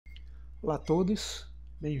Olá a todos,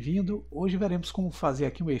 bem-vindo. Hoje veremos como fazer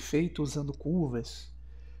aqui um efeito usando curvas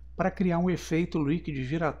para criar um efeito líquido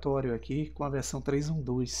giratório aqui com a versão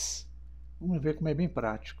 3.1.2. Vamos ver como é bem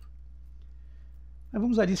prático. Nós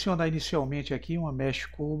vamos adicionar inicialmente aqui uma mesh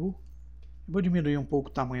cubo. Eu vou diminuir um pouco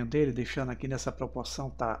o tamanho dele, deixando aqui nessa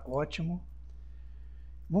proporção, tá ótimo.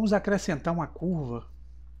 Vamos acrescentar uma curva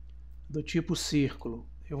do tipo círculo.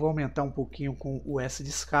 Eu vou aumentar um pouquinho com o S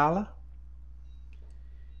de escala.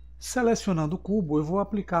 Selecionando o cubo, eu vou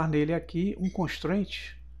aplicar nele aqui um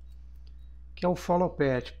constraint, que é o follow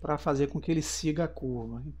path, para fazer com que ele siga a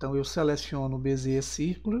curva. Então eu seleciono o Bezier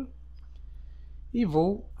círculo e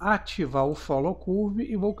vou ativar o follow curve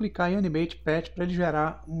e vou clicar em animate path para ele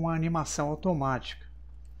gerar uma animação automática.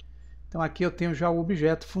 Então aqui eu tenho já o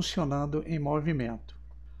objeto funcionando em movimento.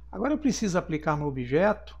 Agora eu preciso aplicar no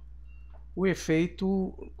objeto o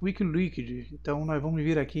efeito Quick Liquid. Então nós vamos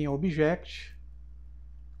vir aqui em Object,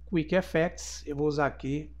 Quick Effects, eu vou usar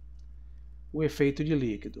aqui o efeito de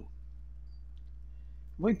líquido.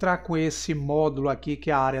 Vou entrar com esse módulo aqui,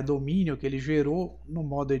 que é a área domínio, que ele gerou no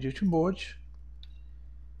modo Edit Mode.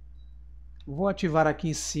 Vou ativar aqui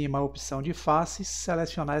em cima a opção de face,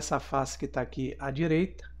 selecionar essa face que está aqui à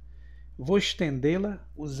direita. Vou estendê-la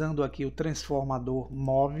usando aqui o transformador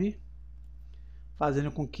Move,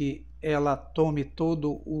 fazendo com que ela tome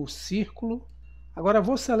todo o círculo. Agora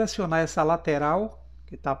vou selecionar essa lateral,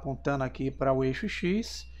 que está apontando aqui para o eixo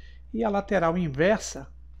X, e a lateral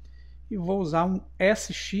inversa, e vou usar um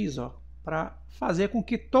SX para fazer com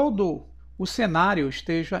que todo o cenário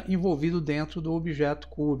esteja envolvido dentro do objeto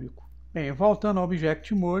cúbico. Bem, voltando ao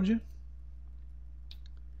Object Mode,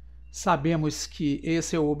 sabemos que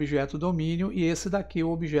esse é o objeto domínio e esse daqui é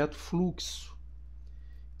o objeto fluxo.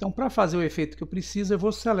 Então, para fazer o efeito que eu preciso, eu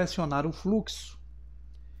vou selecionar o fluxo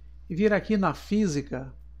e vir aqui na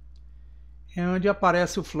física, onde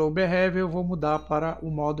aparece o Flow Behavior, eu vou mudar para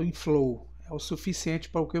o modo Inflow. É o suficiente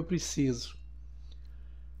para o que eu preciso.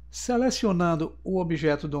 Selecionando o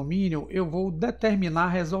objeto domínio, eu vou determinar a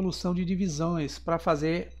resolução de divisões para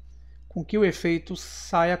fazer com que o efeito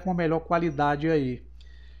saia com a melhor qualidade aí.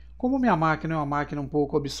 Como minha máquina é uma máquina um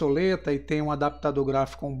pouco obsoleta e tem um adaptador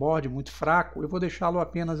gráfico on-board muito fraco, eu vou deixá-lo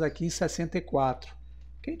apenas aqui em 64.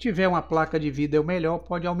 Quem tiver uma placa de vídeo melhor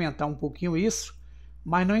pode aumentar um pouquinho isso,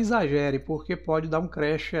 mas não exagere, porque pode dar um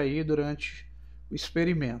crash aí durante o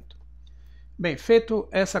experimento. Bem, feito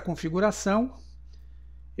essa configuração,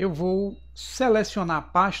 eu vou selecionar a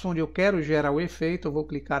pasta onde eu quero gerar o efeito. Eu vou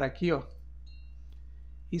clicar aqui,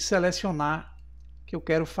 e selecionar que eu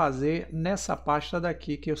quero fazer nessa pasta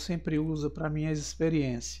daqui, que eu sempre uso para minhas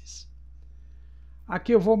experiências.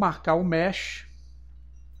 Aqui eu vou marcar o Mesh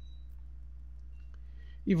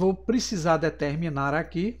e vou precisar determinar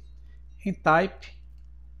aqui em Type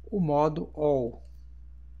o modo All.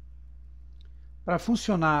 Para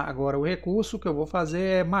funcionar agora o recurso, o que eu vou fazer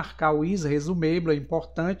é marcar o is resumable, é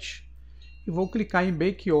importante, e vou clicar em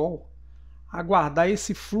Bake All, aguardar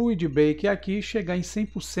esse Fluid Bake aqui chegar em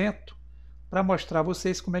 100% para mostrar a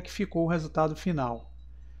vocês como é que ficou o resultado final.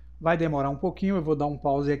 Vai demorar um pouquinho, eu vou dar um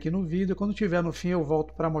pause aqui no vídeo, quando estiver no fim eu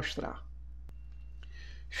volto para mostrar.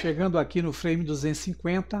 Chegando aqui no frame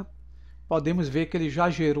 250, podemos ver que ele já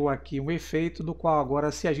gerou aqui um efeito, do qual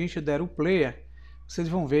agora, se a gente der o player, vocês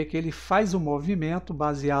vão ver que ele faz o movimento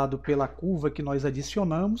baseado pela curva que nós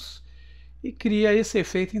adicionamos e cria esse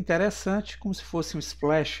efeito interessante, como se fosse um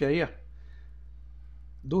splash aí,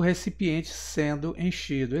 do recipiente sendo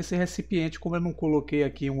enchido. Esse recipiente, como eu não coloquei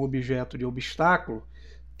aqui um objeto de obstáculo,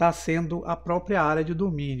 está sendo a própria área de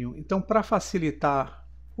domínio. Então, para facilitar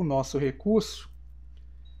o nosso recurso,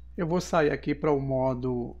 eu vou sair aqui para o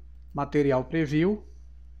modo Material Preview.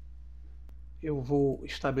 Eu vou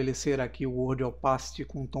estabelecer aqui o Word Opacity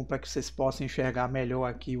com um tom para que vocês possam enxergar melhor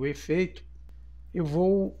aqui o efeito. Eu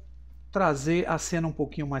vou trazer a cena um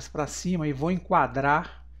pouquinho mais para cima e vou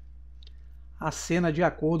enquadrar a cena de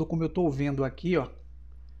acordo com como eu estou vendo aqui,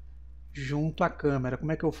 junto à câmera.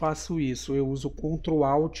 Como é que eu faço isso? Eu uso o Ctrl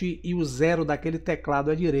Alt e o 0 daquele teclado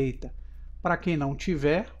à direita. Para quem não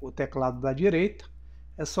tiver o teclado da direita,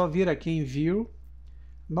 é só vir aqui em View.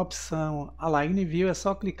 Na opção Align View é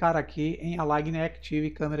só clicar aqui em Align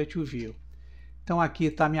Active Camera to View. Então aqui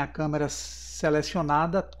está a minha câmera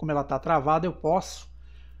selecionada, como ela está travada, eu posso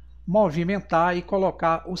movimentar e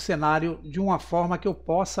colocar o cenário de uma forma que eu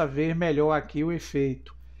possa ver melhor aqui o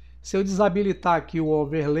efeito. Se eu desabilitar aqui o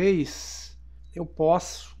Overlays, eu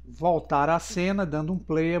posso voltar à cena dando um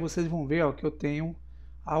play, vocês vão ver que eu tenho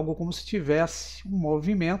algo como se tivesse um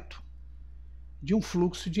movimento de um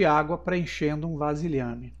fluxo de água preenchendo um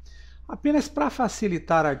vasilhame. Apenas para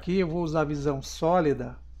facilitar aqui, eu vou usar a visão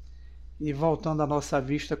sólida E voltando à nossa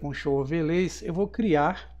vista com Show Overlays, eu vou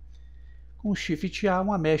criar com Shift A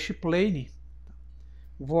uma Mesh Plane.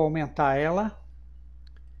 Vou aumentar ela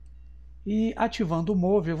e ativando o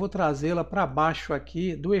Move eu vou trazê-la para baixo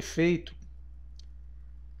aqui do efeito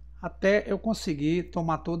até eu conseguir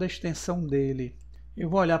tomar toda a extensão dele. Eu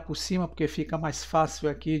vou olhar por cima porque fica mais fácil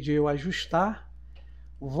aqui de eu ajustar.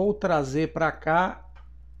 Vou trazer para cá,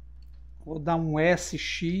 vou dar um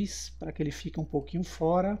SX para que ele fique um pouquinho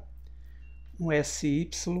fora, um SY.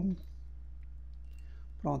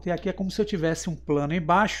 Pronto, e aqui é como se eu tivesse um plano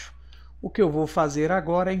embaixo. O que eu vou fazer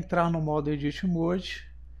agora é entrar no modo Edit Mode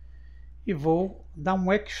e vou dar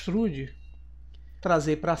um Extrude,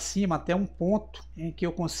 trazer para cima até um ponto em que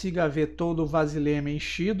eu consiga ver todo o vasilhame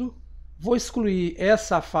enchido. Vou excluir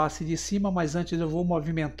essa face de cima, mas antes eu vou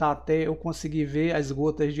movimentar até eu conseguir ver as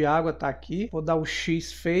gotas de água, tá aqui. Vou dar o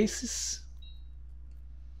X Faces.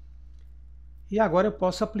 E agora eu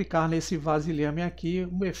posso aplicar nesse vasilhame aqui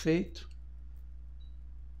um efeito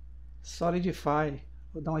Solidify.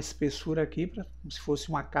 Vou dar uma espessura aqui, como se fosse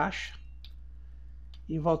uma caixa.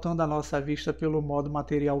 E voltando à nossa vista pelo modo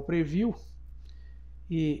Material Preview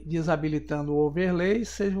e desabilitando o Overlay,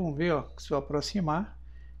 vocês vão ver, ó, se eu aproximar,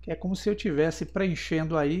 que é como se eu estivesse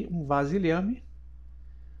preenchendo aí um vasilhame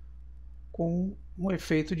com um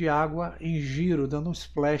efeito de água em giro, dando um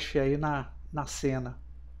splash aí na cena.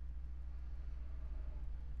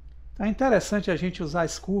 Então é interessante a gente usar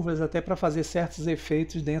as curvas até para fazer certos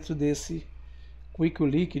efeitos dentro desse Quick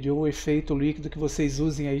Liquid ou efeito líquido que vocês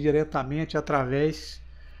usem aí diretamente através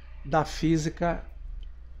da física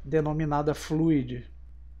denominada Fluid.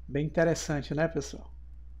 Bem interessante, né, pessoal?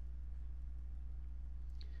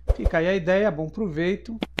 Fica aí a ideia, bom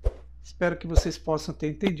proveito. Espero que vocês possam ter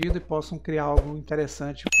entendido e possam criar algo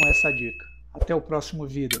interessante com essa dica. Até o próximo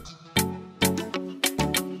vídeo.